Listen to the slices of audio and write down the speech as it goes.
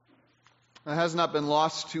It has not been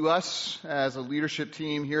lost to us as a leadership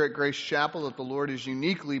team here at Grace Chapel that the Lord has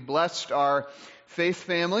uniquely blessed our faith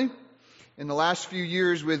family in the last few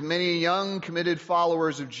years with many young, committed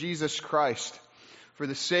followers of Jesus Christ. For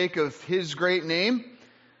the sake of His great name,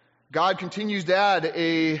 God continues to add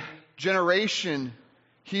a generation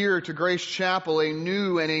here to Grace Chapel, a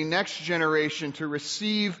new and a next generation to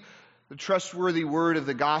receive the trustworthy word of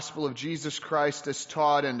the gospel of Jesus Christ as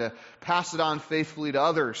taught and to pass it on faithfully to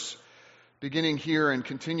others, beginning here and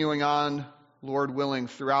continuing on, Lord willing,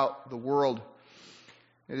 throughout the world.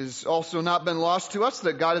 It has also not been lost to us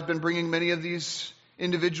that God has been bringing many of these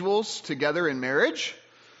individuals together in marriage,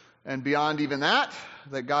 and beyond even that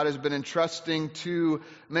God has been entrusting to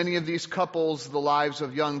many of these couples the lives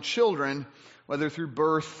of young children, whether through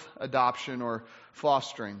birth, adoption, or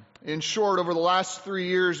fostering. In short, over the last 3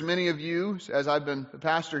 years, many of you, as I've been the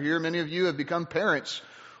pastor here, many of you have become parents,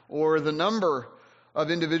 or the number of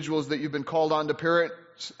individuals that you've been called on to parent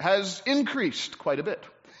has increased quite a bit.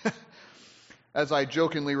 As I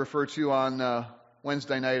jokingly refer to on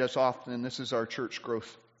Wednesday night as often, this is our church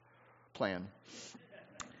growth plan.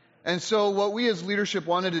 And so what we as leadership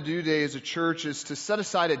wanted to do today as a church is to set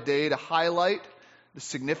aside a day to highlight the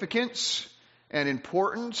significance and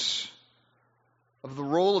importance of the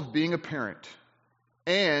role of being a parent,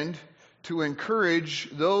 and to encourage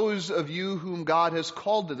those of you whom God has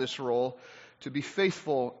called to this role to be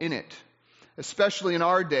faithful in it, especially in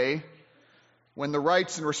our day when the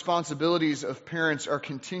rights and responsibilities of parents are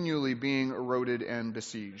continually being eroded and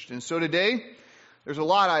besieged. And so today, there's a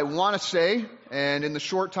lot I want to say, and in the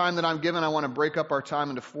short time that I'm given, I want to break up our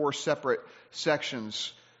time into 4 separate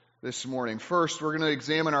sections this morning. First, we're going to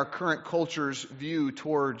examine our current culture's view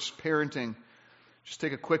towards parenting. Just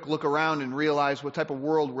take a quick look around and realize what type of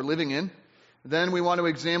world we're living in. Then we want to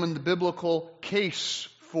examine the biblical case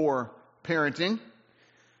for parenting.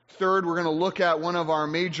 Third, we're going to look at one of our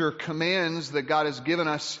major commands that God has given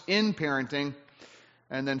us in parenting.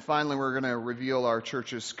 And then finally, we're going to reveal our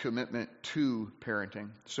church's commitment to parenting.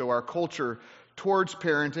 So our culture towards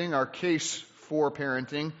parenting, our case for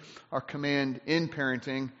parenting, our command in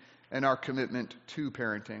parenting, and our commitment to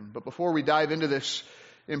parenting. But before we dive into this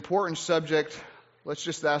important subject, let's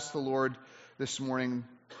just ask the Lord this morning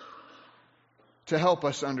to help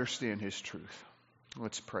us understand His truth.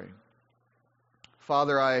 Let's pray.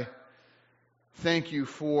 Father, I thank You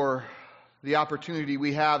for the opportunity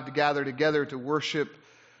we have to gather together to worship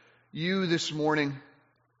You this morning.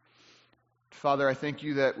 Father, I thank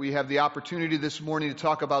You that we have the opportunity this morning to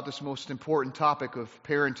talk about this most important topic of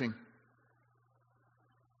parenting.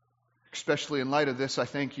 Especially in light of this, I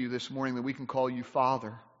thank You this morning that we can call You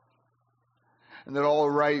Father, and that all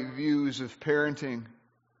right views of parenting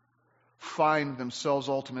find themselves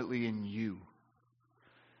ultimately in You.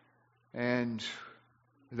 And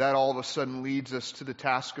that all of a sudden leads us to the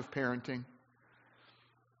task of parenting.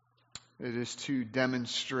 It is to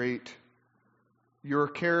demonstrate Your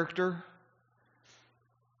character.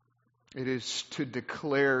 It is to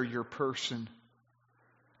declare Your person.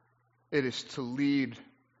 It is to lead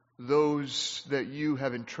those that You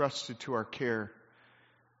have entrusted to our care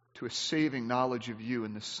to a saving knowledge of You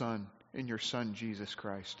and the Son, in Your Son, Jesus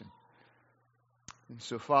Christ. And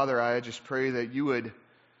so, Father, I just pray that You would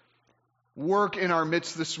work in our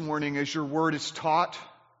midst this morning as Your word is taught,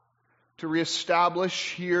 to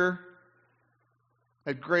reestablish here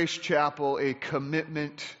at Grace Chapel a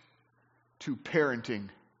commitment to parenting,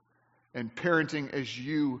 and parenting as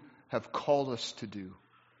You have called us to do.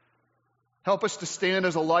 Help us to stand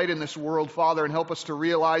as a light in this world, Father, and help us to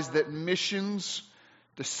realize that missions,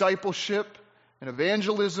 discipleship, and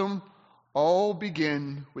evangelism all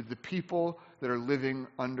begin with the people that are living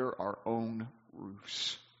under our own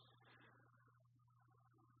roofs.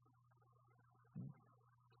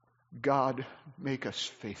 God, make us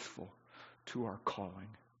faithful to our calling,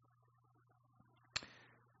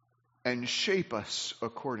 and shape us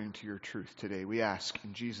according to Your truth today. We ask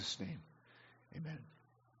in Jesus' name. Amen.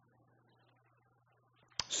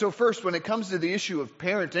 So first, when it comes to the issue of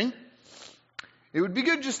parenting, it would be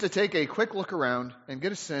good just to take a quick look around and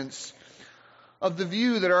get a sense of the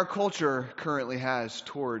view that our culture currently has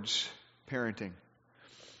towards parenting.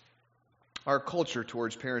 Our culture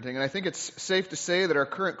towards parenting. And I think it's safe to say that our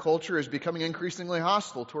current culture is becoming increasingly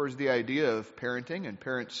hostile towards the idea of parenting and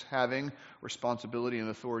parents having responsibility and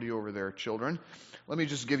authority over their children. Let me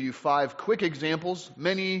just give you 5 quick examples.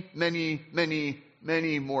 Many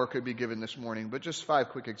more could be given this morning, but just 5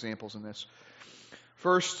 quick examples in this.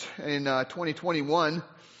 First, in 2021,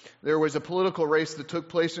 there was a political race that took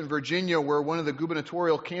place in Virginia where one of the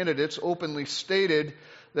gubernatorial candidates openly stated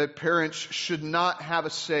that parents should not have a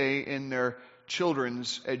say in their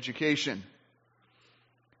children's education.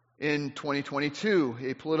 In 2022,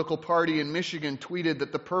 a political party in Michigan tweeted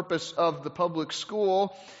that the purpose of the public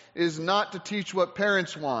school is not to teach what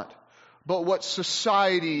parents want, but what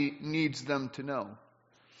society needs them to know.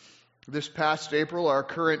 This past April, our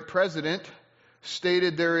current president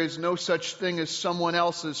stated there is no such thing as someone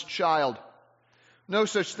else's child. No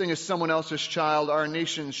such thing as someone else's child. Our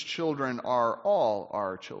nation's children are all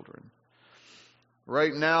our children.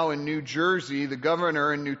 Right now in New Jersey, the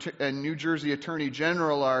governor and New Jersey Attorney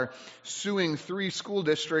General are suing 3 school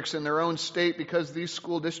districts in their own state because these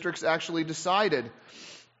school districts actually decided,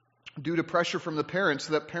 due to pressure from the parents,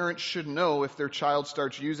 that parents should know if their child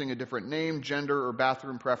starts using a different name, gender, or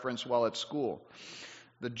bathroom preference while at school.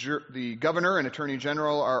 The governor and Attorney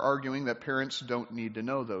General are arguing that parents don't need to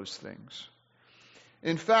know those things.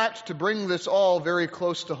 In fact, to bring this all very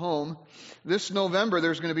close to home, this November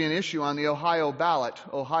there's going to be an issue on the Ohio ballot,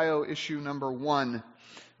 Ohio issue number 1,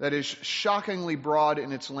 that is shockingly broad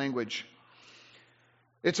in its language.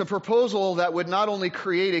 It's a proposal that would not only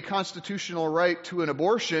create a constitutional right to an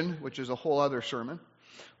abortion, which is a whole other sermon,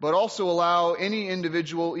 but also allow any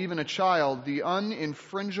individual, even a child, the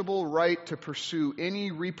uninfringible right to pursue any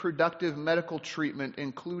reproductive medical treatment,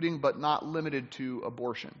 including but not limited to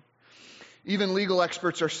abortion. Even legal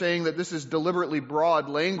experts are saying that this is deliberately broad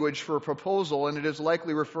language for a proposal, and it is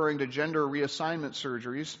likely referring to gender reassignment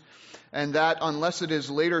surgeries, and that unless it is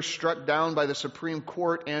later struck down by the Supreme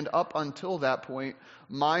Court, and up until that point,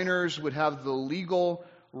 minors would have the legal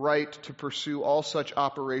right to pursue all such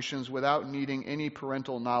operations without needing any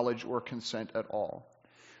parental knowledge or consent at all.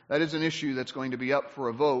 That is an issue that's going to be up for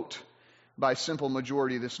a vote by simple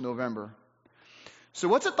majority this November. So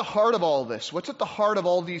what's at the heart of all this? What's at the heart of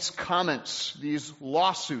all these comments, these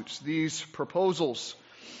lawsuits, these proposals?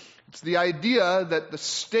 It's the idea that the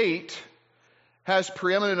state has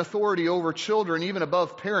preeminent authority over children, even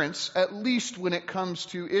above parents, at least when it comes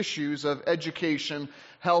to issues of education,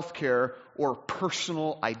 healthcare, or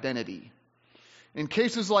personal identity. In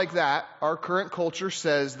cases like that, our current culture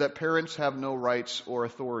says that parents have no rights or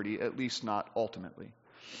authority, at least not ultimately.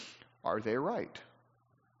 Are they right?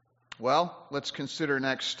 Well, let's consider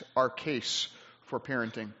next our case for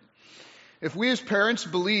parenting. If we as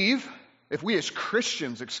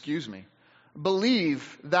Christians,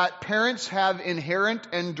 believe that parents have inherent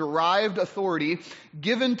and derived authority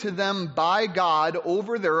given to them by God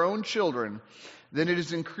over their own children, then it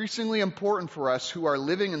is increasingly important for us who are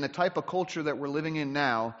living in the type of culture that we're living in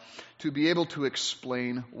now to be able to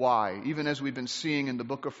explain why. Even as we've been seeing in the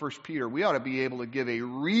book of 1 Peter, we ought to be able to give a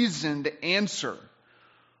reasoned answer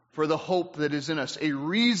for the hope that is in us, a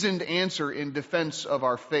reasoned answer in defense of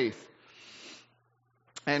our faith.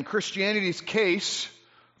 And Christianity's case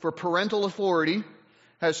for parental authority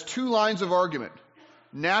has 2 lines of argument: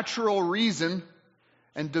 natural reason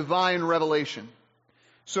and divine revelation.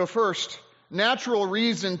 So first, natural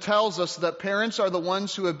reason tells us that parents are the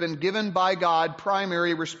ones who have been given by God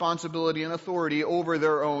primary responsibility and authority over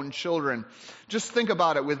their own children. Just think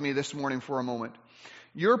about it with me this morning for a moment.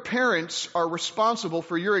 Your parents are responsible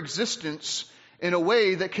for your existence in a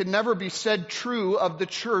way that could never be said true of the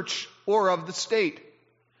church or of the state.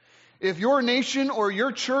 If your nation or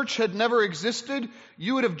your church had never existed,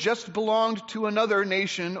 you would have just belonged to another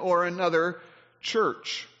nation or another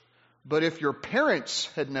church. But if your parents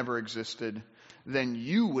had never existed, then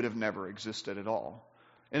you would have never existed at all.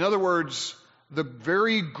 In other words, the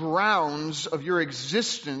very grounds of your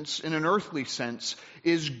existence in an earthly sense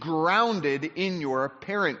is grounded in your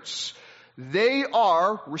parents. They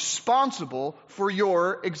are responsible for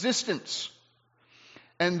your existence.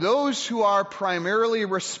 And those who are primarily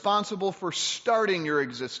responsible for starting your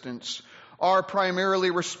existence are primarily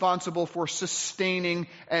responsible for sustaining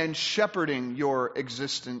and shepherding your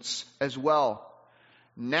existence as well.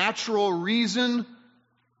 Natural reason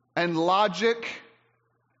and logic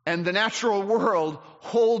and the natural world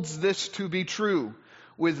holds this to be true,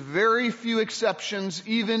 with very few exceptions,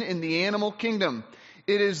 even in the animal kingdom.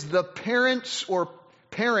 It is the parents or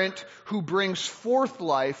parent who brings forth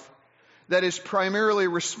life that is primarily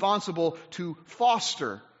responsible to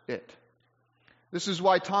foster it. This is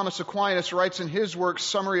why Thomas Aquinas writes in his work,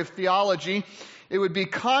 Summary of Theology, it would be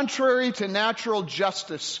contrary to natural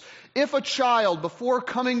justice if a child, before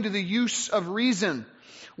coming to the use of reason,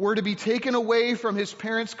 were to be taken away from his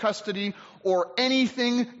parents' custody or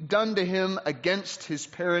anything done to him against his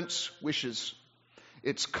parents' wishes.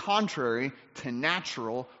 It's contrary to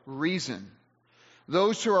natural reason.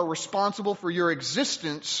 Those who are responsible for your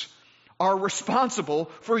existence are responsible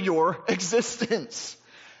for your existence.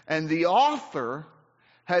 And the author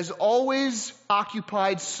has always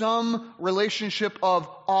occupied some relationship of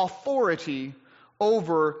authority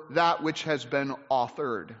over that which has been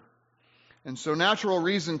authored. And so natural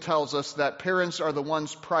reason tells us that parents are the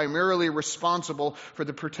ones primarily responsible for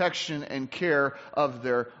the protection and care of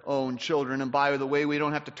their own children. And by the way, we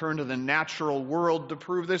don't have to turn to the natural world to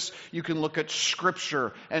prove this. You can look at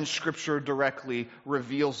Scripture, and Scripture directly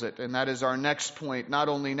reveals it. And that is our next point. Not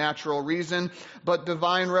only natural reason, but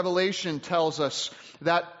divine revelation tells us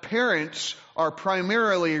that parents are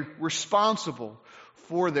primarily responsible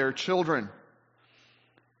for their children.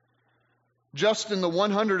 Just in the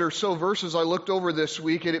 100 or so verses I looked over this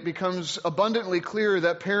week, it becomes abundantly clear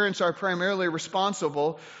that parents are primarily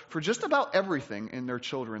responsible for just about everything in their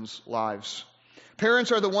children's lives.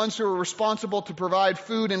 Parents are the ones who are responsible to provide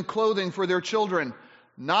food and clothing for their children,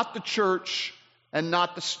 not the church and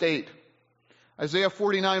not the state. Isaiah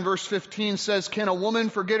 49 verse 15 says, "Can a woman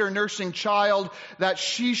forget her nursing child that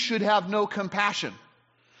she should have no compassion?"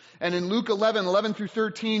 And in Luke 11 through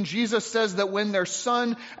 13, Jesus says that when their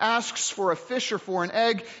son asks for a fish or for an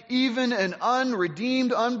egg, even an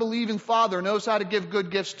unredeemed, unbelieving father knows how to give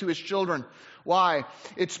good gifts to his children. Why?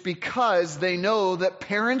 It's because they know that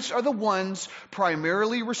parents are the ones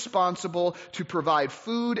primarily responsible to provide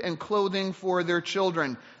food and clothing for their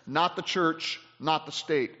children, not the church, not the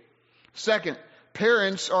state. Second,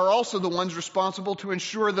 parents are also the ones responsible to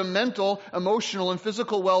ensure the mental, emotional, and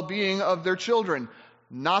physical well-being of their children,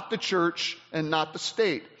 not the church and not the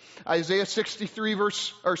state. Isaiah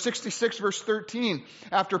 66 verse 13,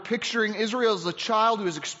 after picturing Israel as a child who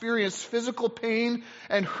has experienced physical pain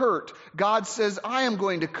and hurt, God says, "I am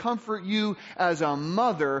going to comfort you as a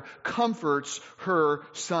mother comforts her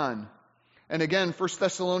son." And again, 1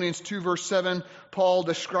 Thessalonians 2 verse 7, Paul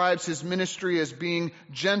describes his ministry as being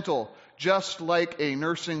gentle, just like a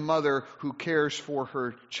nursing mother who cares for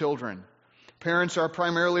her children. Parents are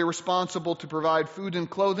primarily responsible to provide food and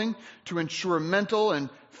clothing to ensure mental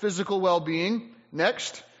and physical well-being.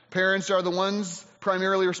 Next, parents are the ones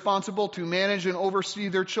primarily responsible to manage and oversee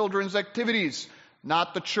their children's activities,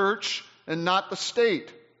 not the church and not the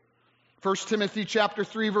state. 1 Timothy chapter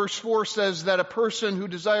 3 verse 4 says that a person who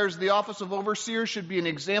desires the office of overseer should be an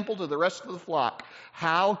example to the rest of the flock.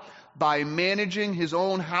 How? By managing his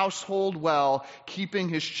own household well, keeping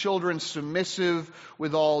his children submissive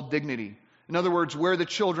with all dignity. In other words, where the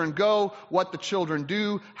children go, what the children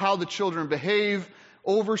do, how the children behave,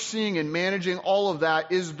 overseeing and managing all of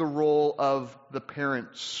that is the role of the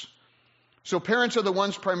parents. So parents are the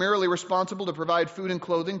ones primarily responsible to provide food and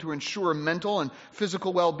clothing, to ensure mental and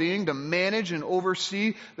physical well-being, to manage and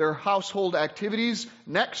oversee their household activities.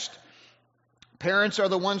 Next, parents are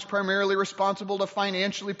the ones primarily responsible to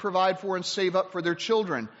financially provide for and save up for their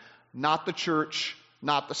children, not the church,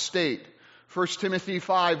 not the state. 1 Timothy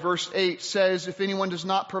 5 verse 8 says, "If anyone does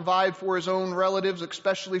not provide for his own relatives,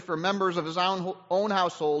 especially for members of his own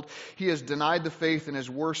household, he has denied the faith and is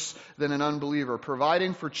worse than an unbeliever."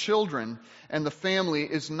 Providing for children and the family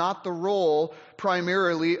is not the role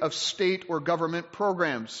primarily of state or government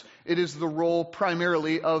programs. It is the role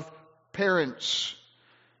primarily of parents.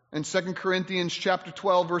 And 2 Corinthians chapter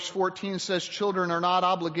 12 verse 14 says, "Children are not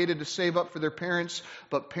obligated to save up for their parents,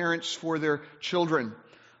 but parents for their children."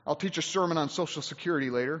 I'll teach a sermon on Social Security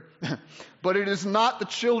later. But it is not the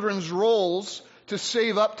children's roles to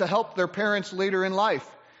save up to help their parents later in life.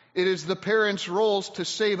 It is the parents' roles to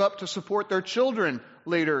save up to support their children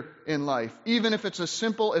later in life, even if it's as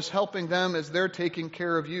simple as helping them as they're taking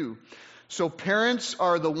care of you. So parents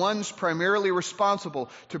are the ones primarily responsible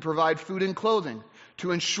to provide food and clothing, to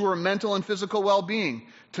ensure mental and physical well-being,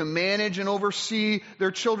 to manage and oversee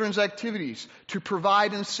their children's activities, to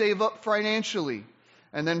provide and save up financially.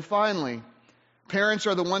 And then finally, parents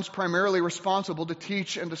are the ones primarily responsible to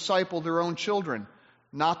teach and disciple their own children,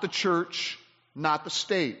 not the church, not the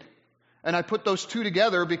state. And I put those two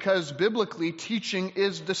together because biblically, teaching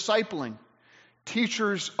is discipling.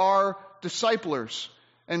 Teachers are disciplers,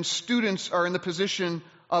 and students are in the position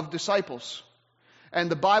of disciples.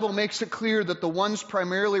 And the Bible makes it clear that the ones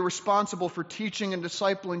primarily responsible for teaching and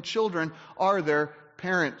discipling children are their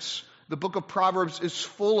parents. The book of Proverbs is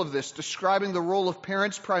full of this, describing the role of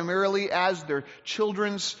parents primarily as their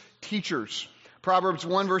children's teachers. Proverbs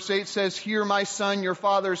 1 verse 8 says, "Hear, my son, your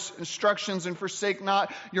father's instructions, and forsake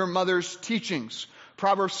not your mother's teachings."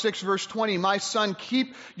 Proverbs 6 verse 20, "My son,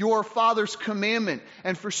 keep your father's commandment,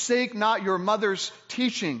 and forsake not your mother's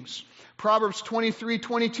teachings." Proverbs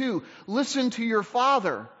 23:22, "Listen to your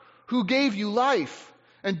father, who gave you life,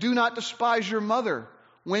 and do not despise your mother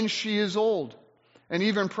when she is old." And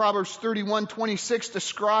even Proverbs 31:26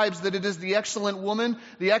 describes that it is the excellent woman,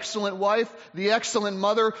 the excellent wife, the excellent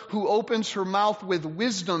mother who opens her mouth with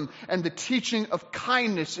wisdom, and the teaching of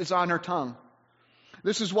kindness is on her tongue.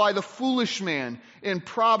 This is why the foolish man in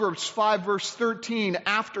Proverbs 5 verse 13,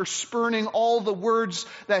 after spurning all the words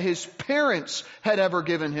that his parents had ever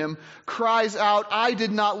given him, cries out, "I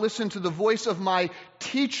did not listen to the voice of my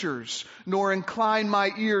teachers, nor incline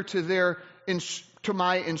my ear to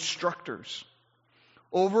my instructors."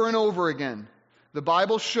 Over and over again, the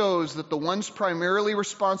Bible shows that the ones primarily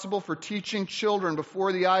responsible for teaching children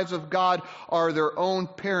before the eyes of God are their own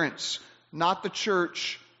parents, not the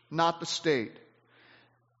church, not the state.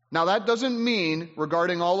 Now, that doesn't mean,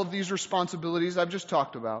 regarding all of these responsibilities I've just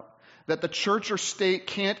talked about, that the church or state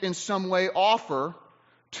can't in some way offer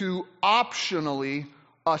to optionally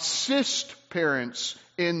assist parents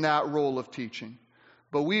in that role of teaching.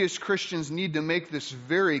 But we as Christians need to make this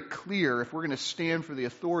very clear if we're going to stand for the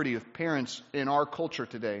authority of parents in our culture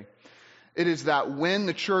today. It is that when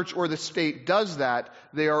the church or the state does that,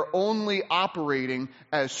 they are only operating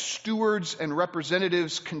as stewards and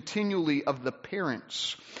representatives continually of the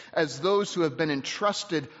parents, as those who have been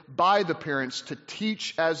entrusted by the parents to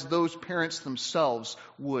teach as those parents themselves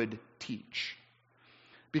would teach.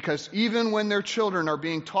 Because even when their children are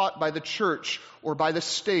being taught by the church or by the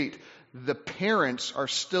state, the parents are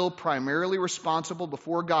still primarily responsible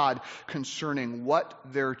before God concerning what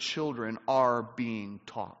their children are being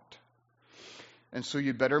taught. And so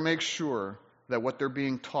you'd better make sure that what they're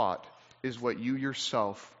being taught is what you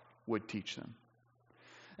yourself would teach them.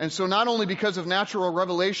 And so not only because of natural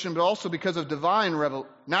revelation, but also because of divine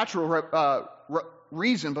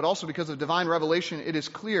reason, but also because of divine revelation, it is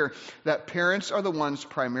clear that parents are the ones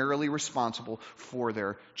primarily responsible for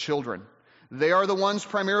their children. They are the ones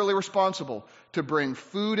primarily responsible to bring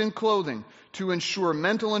food and clothing, to ensure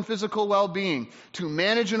mental and physical well-being, to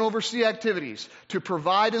manage and oversee activities, to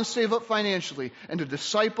provide and save up financially, and to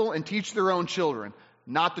disciple and teach their own children,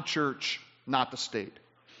 not the church, not the state.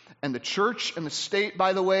 And the church and the state,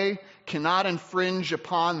 by the way, cannot infringe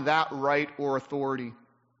upon that right or authority.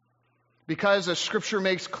 Because, as Scripture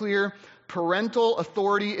makes clear, parental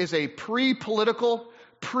authority is a pre-political,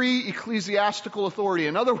 pre-ecclesiastical authority.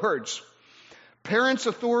 In other words, parents'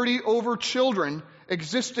 authority over children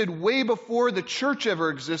existed way before the church ever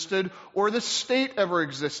existed or the state ever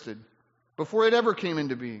existed, before it ever came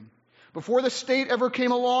into being. Before the state ever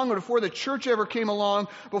came along or before the church ever came along,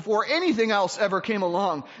 before anything else ever came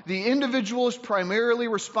along, the individual is primarily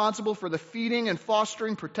responsible for the feeding and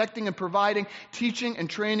fostering, protecting and providing, teaching and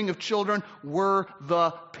training of children were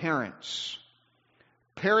the parents.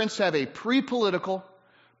 Parents have a pre-political,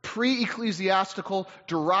 pre-ecclesiastical,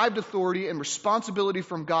 derived authority and responsibility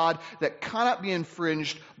from God that cannot be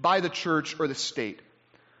infringed by the church or the state.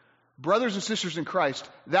 Brothers and sisters in Christ,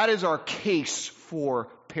 that is our case for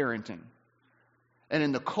parenting. And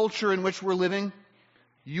in the culture in which we're living,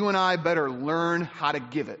 you and I better learn how to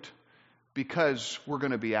give it, because we're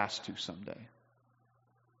going to be asked to someday.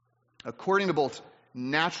 According to both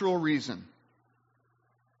natural reason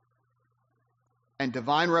and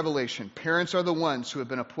divine revelation, parents are the ones who have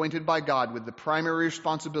been appointed by God with the primary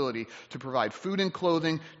responsibility to provide food and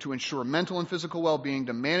clothing, to ensure mental and physical well-being,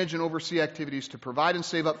 to manage and oversee activities, to provide and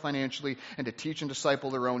save up financially, and to teach and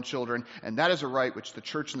disciple their own children. And that is a right which the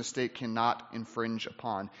church and the state cannot infringe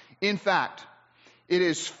upon. In fact, it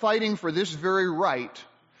is fighting for this very right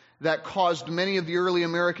that caused many of the early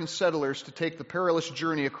American settlers to take the perilous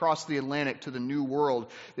journey across the Atlantic to the New World.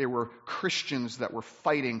 They were Christians that were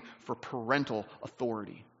fighting for parental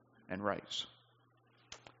authority and rights.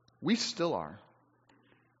 We still are.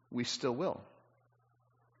 We still will.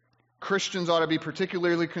 Christians ought to be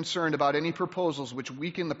particularly concerned about any proposals which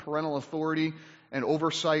weaken the parental authority and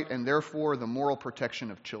oversight and therefore the moral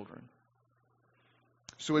protection of children.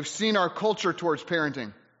 So we've seen our culture towards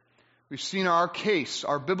parenting. We've seen our case,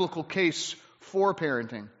 our biblical case for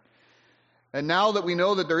parenting. And now that we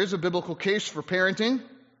know that there is a biblical case for parenting,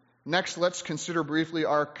 next let's consider briefly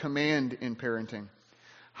our command in parenting.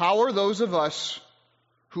 How are those of us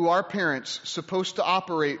who are parents supposed to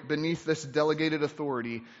operate beneath this delegated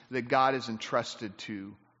authority that God has entrusted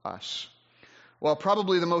to us? Well,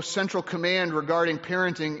 probably the most central command regarding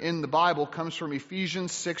parenting in the Bible comes from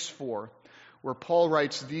Ephesians 6:4, where Paul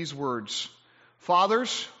writes these words,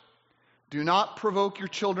 "Fathers, do not provoke your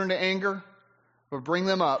children to anger, but bring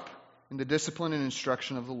them up in the discipline and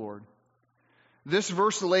instruction of the Lord." This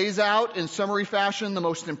verse lays out in summary fashion the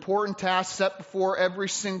most important task set before every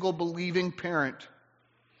single believing parent,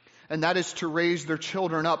 and that is to raise their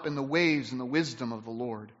children up in the ways and the wisdom of the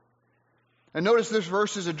Lord. And notice this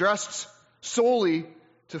verse is addressed solely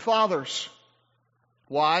to fathers.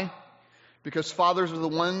 Why? Because fathers are the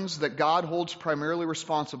ones that God holds primarily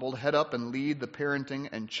responsible to head up and lead the parenting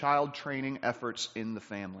and child training efforts in the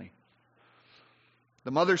family.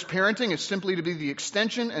 The mother's parenting is simply to be the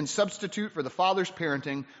extension and substitute for the father's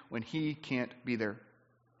parenting when he can't be there.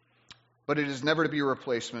 But it is never to be a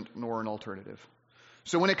replacement nor an alternative.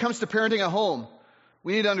 So when it comes to parenting at home,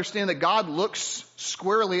 we need to understand that God looks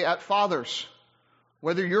squarely at fathers.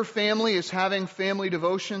 Whether your family is having family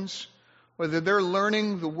devotions, whether they're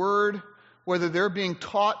learning the Word, whether they're being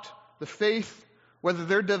taught the faith, whether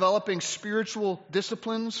they're developing spiritual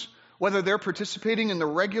disciplines, whether they're participating in the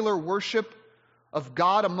regular worship of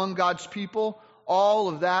God among God's people, all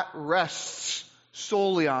of that rests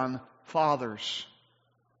solely on fathers.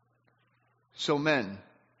 So men,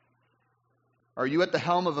 are you at the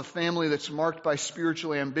helm of a family that's marked by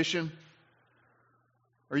spiritual ambition?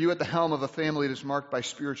 Or are you at the helm of a family that's marked by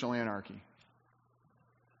spiritual anarchy?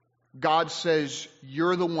 God says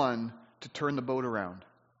you're the one to turn the boat around.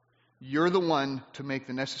 You're the one to make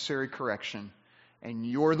the necessary correction. And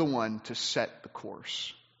you're the one to set the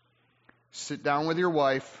course. Sit down with your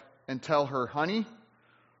wife and tell her, honey,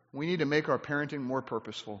 we need to make our parenting more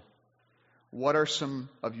purposeful. What are some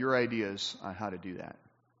of your ideas on how to do that?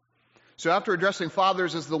 So after addressing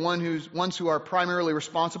fathers as the ones who are primarily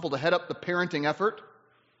responsible to head up the parenting effort,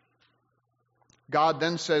 God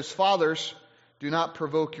then says, fathers, do not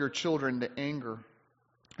provoke your children to anger.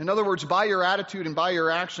 In other words, by your attitude and by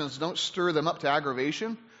your actions, don't stir them up to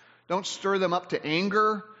aggravation. Don't stir them up to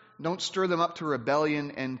anger. Don't stir them up to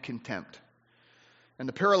rebellion and contempt. And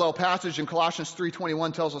the parallel passage in Colossians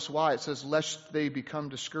 3:21 tells us why. It says, lest they become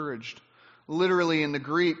discouraged. Literally in the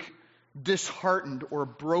Greek, disheartened or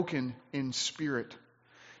broken in spirit.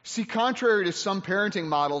 See, contrary to some parenting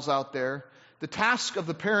models out there, the task of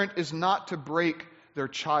the parent is not to break their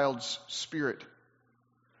child's spirit.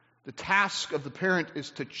 The task of the parent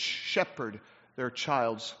is to shepherd their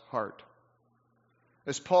child's heart.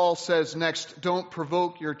 As Paul says next, don't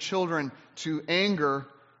provoke your children to anger,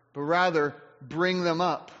 but rather bring them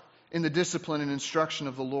up in the discipline and instruction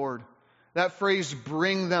of the Lord. That phrase,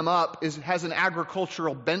 bring them up, has an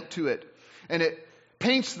agricultural bent to it. And it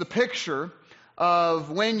paints the picture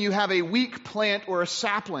of when you have a weak plant or a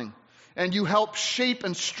sapling, and you help shape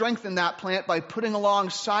and strengthen that plant by putting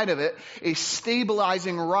alongside of it a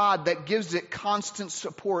stabilizing rod that gives it constant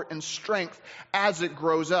support and strength as it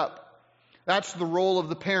grows up. That's the role of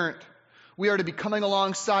the parent. We are to be coming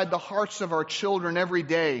alongside the hearts of our children every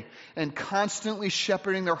day and constantly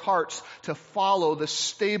shepherding their hearts to follow the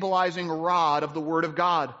stabilizing rod of the Word of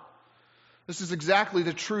God. This is exactly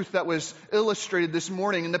the truth that was illustrated this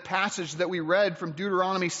morning in the passage that we read from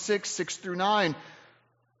Deuteronomy 6:6-9,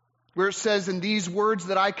 where it says, and these words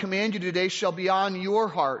that I command you today shall be on your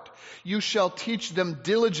heart. You shall teach them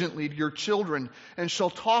diligently to your children, and shall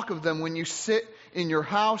talk of them when you sit in your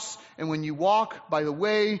house, and when you walk by the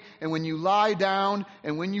way, and when you lie down,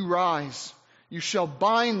 and when you rise. You shall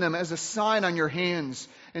bind them as a sign on your hands,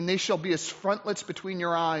 and they shall be as frontlets between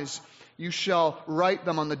your eyes. You shall write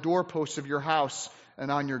them on the doorposts of your house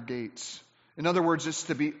and on your gates. In other words, it's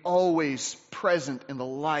to be always present in the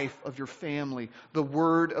life of your family, the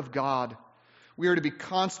Word of God. We are to be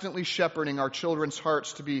constantly shepherding our children's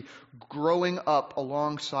hearts to be growing up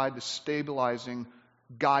alongside the stabilizing,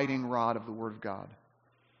 guiding rod of the Word of God.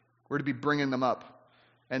 We're to be bringing them up.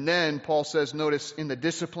 And then Paul says, notice, in the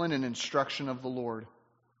discipline and instruction of the Lord.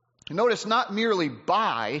 Notice, not merely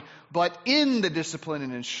by, but in the discipline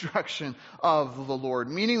and instruction of the Lord.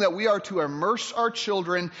 Meaning that we are to immerse our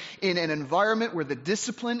children in an environment where the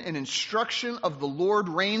discipline and instruction of the Lord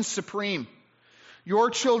reigns supreme.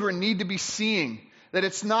 Your children need to be seeing that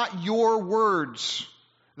it's not your words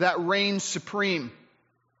that reign supreme.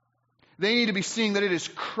 They need to be seeing that it is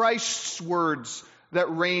Christ's words that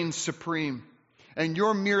reign supreme. And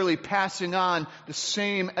you're merely passing on the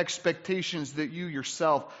same expectations that you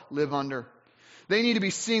yourself live under. They need to be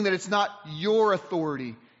seeing that it's not your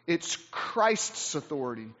authority, it's Christ's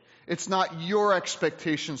authority. It's not your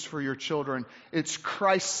expectations for your children, it's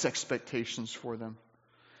Christ's expectations for them.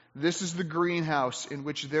 This is the greenhouse in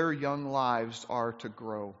which their young lives are to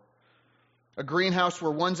grow. A greenhouse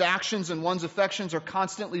where one's actions and one's affections are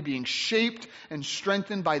constantly being shaped and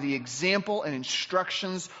strengthened by the example and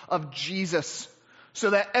instructions of Jesus.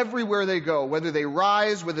 So that everywhere they go, whether they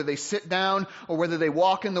rise, whether they sit down, or whether they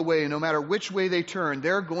walk in the way, no matter which way they turn,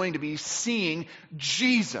 they're going to be seeing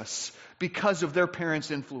Jesus because of their parents'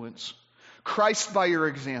 influence. Christ by your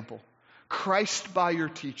example. Christ by your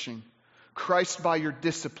teaching. Christ by your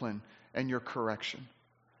discipline and your correction.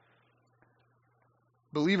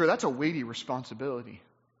 Believer, that's a weighty responsibility.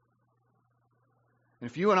 And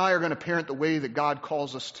if you and I are going to parent the way that God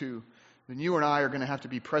calls us to, then you and I are going to have to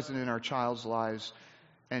be present in our child's lives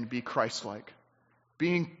and be Christ-like.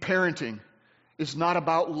 Parenting is not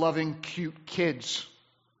about loving cute kids.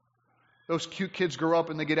 Those cute kids grow up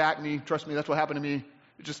and they get acne. Trust me, that's what happened to me.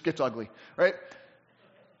 It just gets ugly, right?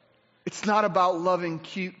 It's not about loving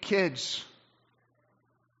cute kids.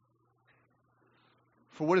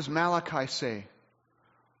 For what does Malachi say?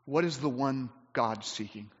 What is the one God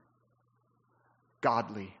seeking?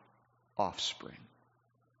 Godly offspring.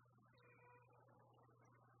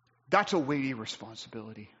 That's a weighty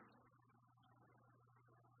responsibility.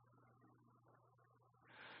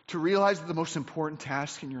 To realize that the most important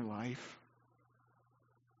task in your life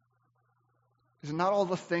is not all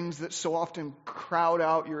the things that so often crowd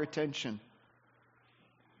out your attention.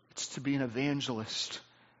 It's to be an evangelist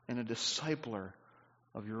and a discipler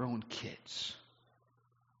of your own kids.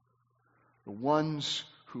 The ones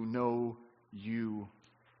who know you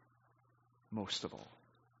most of all.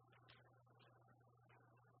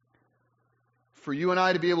 For you and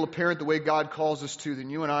I to be able to parent the way God calls us to, then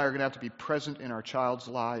you and I are going to have to be present in our child's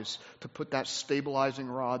lives to put that stabilizing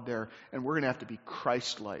rod there. And we're going to have to be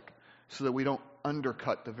Christ-like so that we don't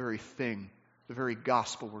undercut the very thing, the very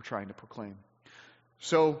gospel we're trying to proclaim.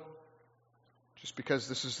 So, just because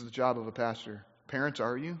this is the job of a pastor, parents,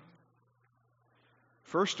 are you?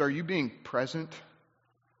 First, are you being present?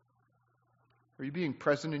 Are you being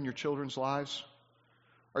present in your children's lives?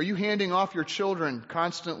 Are you handing off your children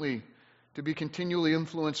constantly to be continually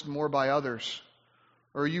influenced more by others?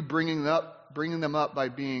 Or are you bringing them up by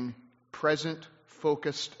being present,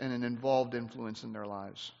 focused, and an involved influence in their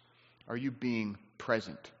lives? Are you being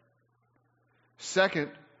present?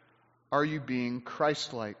 Second, are you being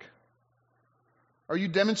Christ-like? Are you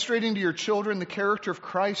demonstrating to your children the character of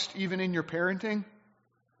Christ even in your parenting?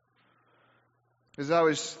 As I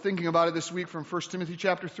was thinking about it this week from 1 Timothy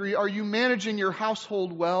chapter 3, are you managing your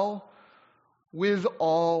household well with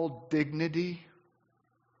all dignity?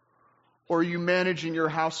 Or are you managing your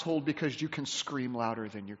household because you can scream louder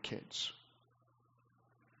than your kids?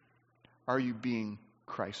 Are you being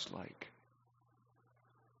Christ-like?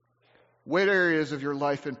 What areas of your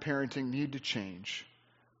life and parenting need to change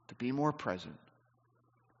to be more present,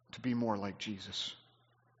 to be more like Jesus?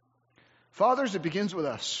 Fathers, it begins with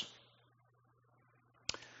us.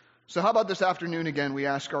 So how about this afternoon again, we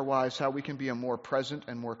ask our wives how we can be a more present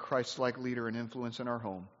and more Christ-like leader and influence in our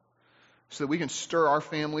home so that we can stir our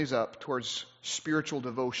families up towards spiritual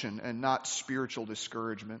devotion and not spiritual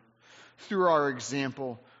discouragement through our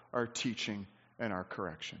example, our teaching, and our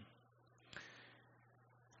correction.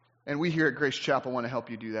 And we here at Grace Chapel want to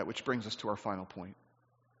help you do that, which brings us to our final point.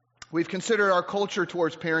 We've considered our culture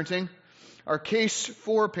towards parenting, our case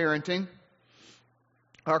for parenting,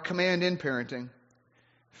 our command in parenting.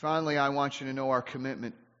 Finally, I want you to know our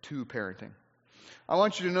commitment to parenting. I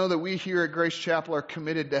want you to know that we here at Grace Chapel are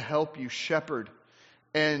committed to help you shepherd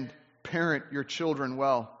and parent your children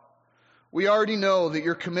well. We already know that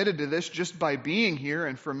you're committed to this just by being here,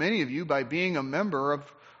 and for many of you, by being a member of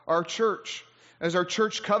our church. As our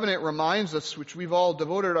church covenant reminds us, which we've all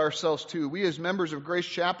devoted ourselves to, we as members of Grace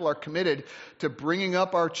Chapel are committed to bringing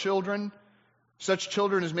up our children, such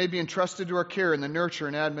children as may be entrusted to our care in the nurture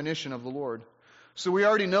and admonition of the Lord. So we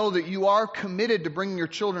already know that you are committed to bringing your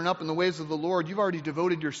children up in the ways of the Lord. You've already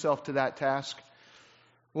devoted yourself to that task.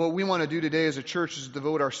 What we want to do today as a church is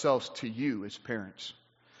devote ourselves to you as parents.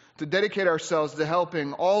 To dedicate ourselves to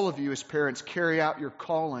helping all of you as parents carry out your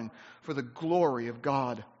calling for the glory of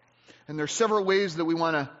God. And there are several ways that we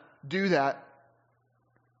want to do that,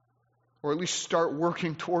 or at least start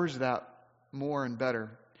working towards that more and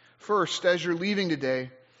better. First, as you're leaving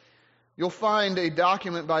today, you'll find a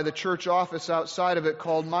document by the church office outside of it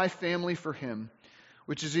called My Family for Him,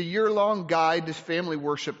 which is a year-long guide to family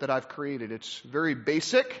worship that I've created. It's very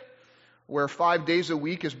basic, where 5 days a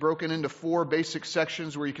week is broken into 4 basic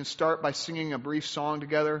sections where you can start by singing a brief song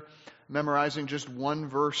together, memorizing just one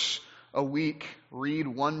verse a week, read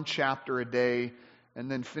one chapter a day,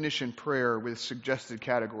 and then finish in prayer with suggested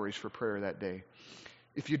categories for prayer that day.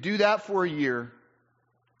 If you do that for a year,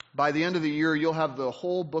 by the end of the year, you'll have the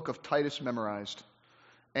whole book of Titus memorized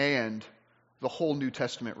and the whole New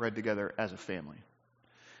Testament read together as a family.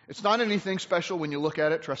 It's not anything special when you look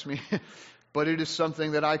at it, trust me, but it is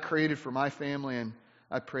something that I created for my family, and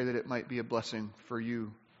I pray that it might be a blessing for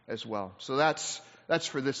you as well. So that's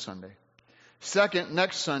for this Sunday. Second,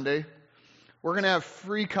 next Sunday, we're going to have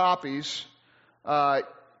free copies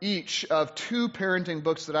each of 2 parenting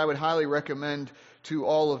books that I would highly recommend to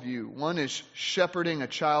all of you. One is Shepherding a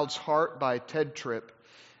Child's Heart by Ted Tripp,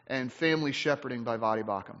 and Family Shepherding by Voddie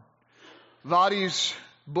Baucham. Voddie's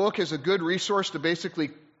book is a good resource to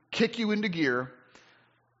basically kick you into gear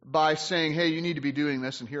by saying, hey, you need to be doing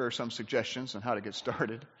this, and here are some suggestions on how to get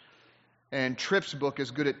started. And Tripp's book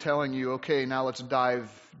is good at telling you, okay, now let's dive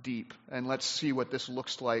deep, and let's see what this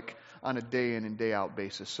looks like on a day in and day out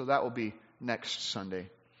basis. So that will be next Sunday.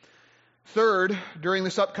 Third, during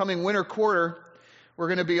this upcoming winter quarter, we're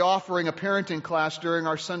going to be offering a parenting class during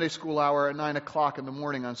our Sunday school hour at 9 o'clock in the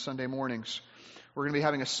morning on Sunday mornings. We're going to be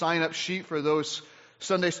having a sign-up sheet for those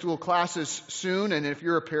Sunday school classes soon, and if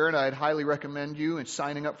you're a parent, I'd highly recommend you in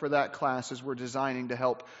signing up for that class as we're designing to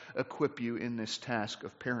help equip you in this task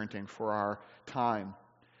of parenting for our time.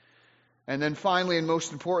 And then finally, and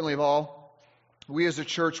most importantly of all, we as a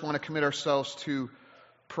church want to commit ourselves to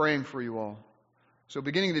praying for you all. So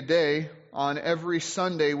beginning today, on every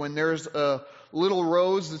Sunday when there's a little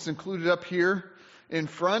rose that's included up here in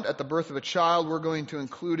front at the birth of a child, we're going to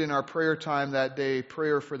include in our prayer time that day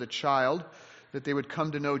prayer for the child, that they would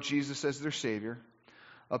come to know Jesus as their Savior,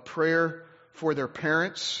 a prayer for their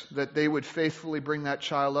parents, that they would faithfully bring that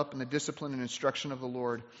child up in the discipline and instruction of the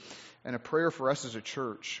Lord, and a prayer for us as a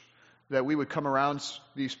church, that we would come around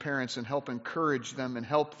these parents and help encourage them and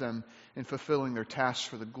help them in fulfilling their tasks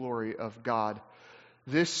for the glory of God.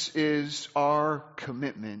 This is our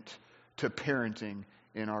commitment to parenting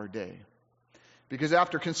in our day. Because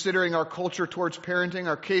after considering our culture towards parenting,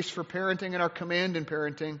 our case for parenting, and our command in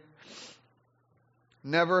parenting,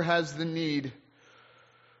 never has the need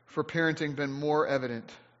for parenting been more evident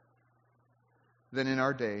than in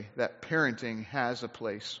our day, that parenting has a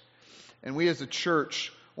place. And we as a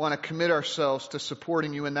church want to commit ourselves to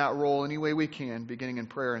supporting you in that role any way we can, beginning in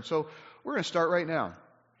prayer. And so we're going to start right now.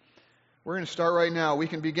 We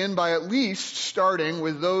can begin by at least starting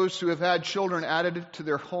with those who have had children added to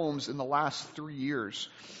their homes in the last 3 years.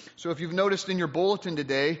 So if you've noticed in your bulletin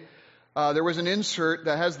today, there was an insert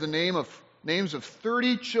that has the names of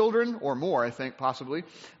 30 children, or more, I think, possibly,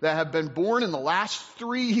 that have been born in the last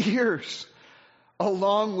 3 years,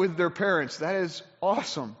 along with their parents. That is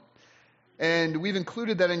awesome. And we've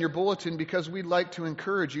included that in your bulletin because we'd like to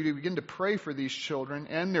encourage you to begin to pray for these children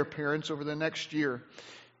and their parents over the next year,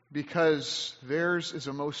 because theirs is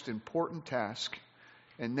a most important task,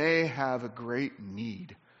 and they have a great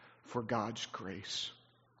need for God's grace.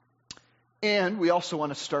 And we also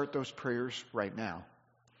want to start those prayers right now.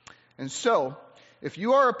 And so, if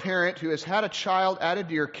you are a parent who has had a child added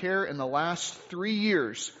to your care in the last 3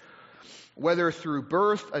 years, whether through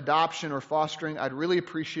birth, adoption, or fostering, I'd really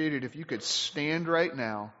appreciate it if you could stand right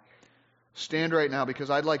now. Stand right now, because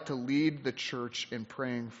I'd like to lead the church in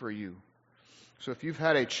praying for you. So if you've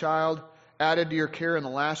had a child added to your care in the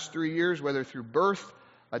last 3 years, whether through birth,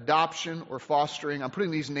 adoption, or fostering, I'm putting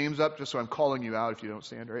these names up just so I'm calling you out if you don't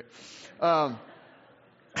stand right.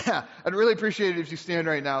 I'd really appreciate it if you stand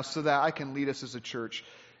right now so that I can lead us as a church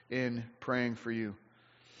in praying for you.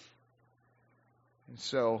 And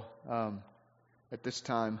so, at this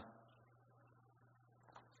time,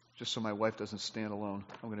 just so my wife doesn't stand alone,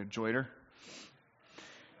 I'm going to join her.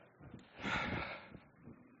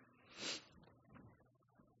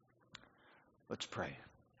 Let's pray.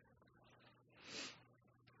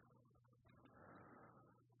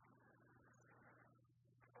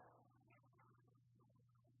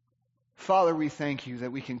 Father, we thank you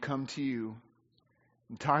that we can come to you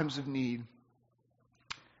in times of need,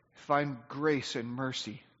 find grace and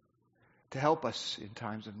mercy to help us in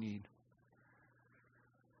times of need.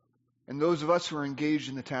 And those of us who are engaged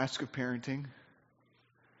in the task of parenting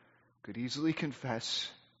could easily confess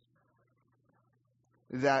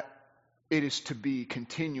that it is to be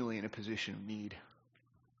continually in a position of need.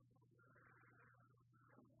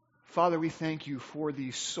 Father, we thank you for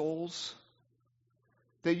these souls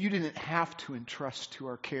that you didn't have to entrust to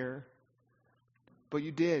our care, but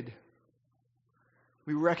you did.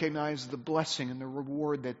 We recognize the blessing and the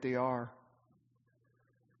reward that they are.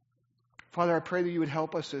 Father, I pray that you would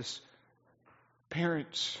help us as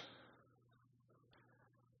parents.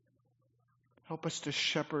 Help us to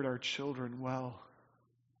shepherd our children well.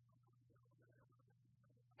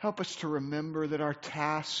 Help us to remember that our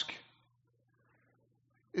task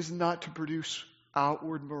is not to produce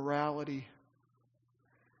outward morality,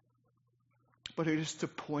 but it is to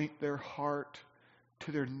point their heart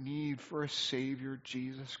to their need for a Savior,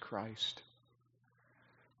 Jesus Christ.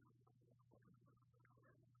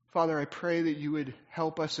 Father, I pray that you would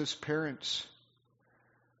help us as parents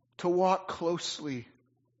to walk closely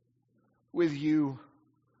with you,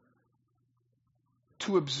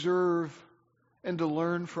 to observe and to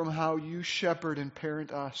learn from how you shepherd and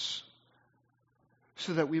parent us,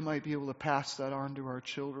 so that we might be able to pass that on to our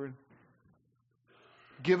children.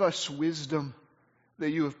 Give us wisdom that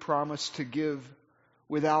you have promised to give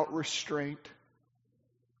without restraint.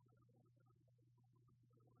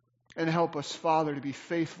 And help us, Father, to be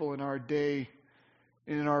faithful in our day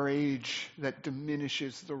and in our age that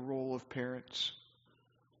diminishes the role of parents.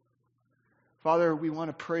 Father, we want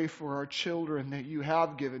to pray for our children that you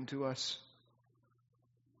have given to us.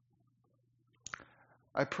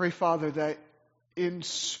 I pray, Father, that in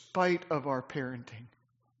spite of our parenting,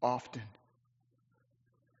 often,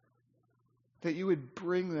 that you would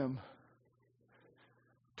bring them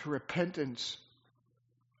to repentance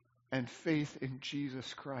and faith in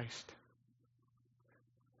Jesus Christ.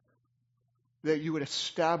 That you would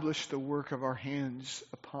establish the work of our hands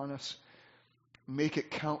upon us, make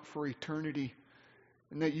it count for eternity,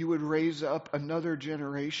 and that you would raise up another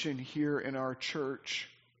generation here in our church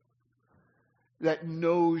that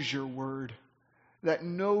knows your word, that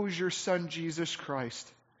knows your Son, Jesus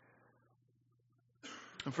Christ.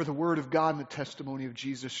 And for the word of God and the testimony of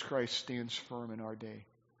Jesus Christ stands firm in our day.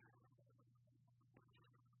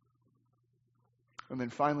 And then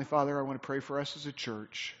finally, Father, I want to pray for us as a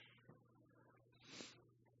church.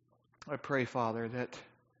 I pray, Father, that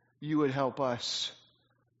you would help us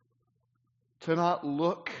to not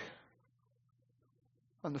look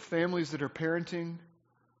on the families that are parenting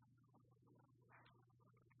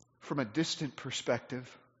from a distant perspective,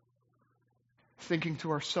 thinking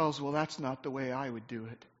to ourselves, well, that's not the way I would do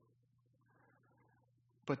it.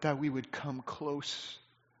 But that we would come close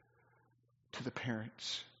to the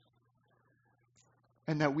parents.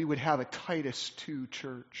 And that we would have a Titus 2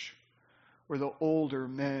 church where the older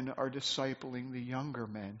men are discipling the younger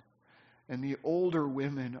men. And the older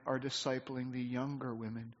women are discipling the younger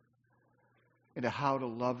women into how to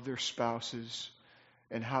love their spouses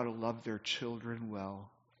and how to love their children well.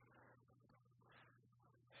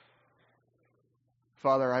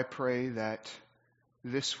 Father, I pray that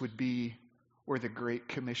this would be where the Great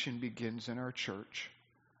Commission begins in our church,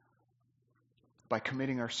 by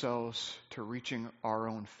committing ourselves to reaching our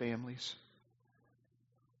own families.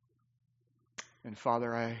 And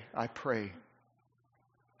Father, I pray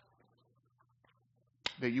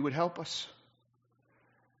that you would help us.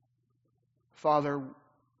 Father,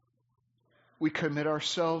 we commit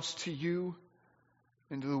ourselves to you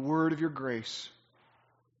and to the word of your grace,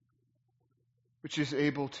 which is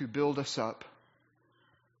able to build us up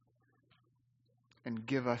and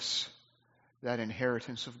give us that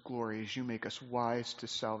inheritance of glory as you make us wise to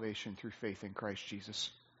salvation through faith in Christ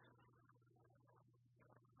Jesus.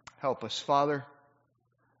 Help us, Father,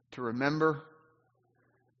 to remember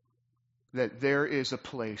that there is a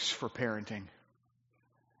place for parenting,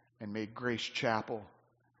 and may Grace Chapel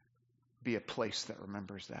be a place that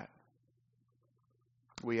remembers that.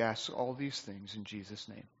 We ask all these things in Jesus'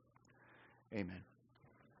 name. Amen.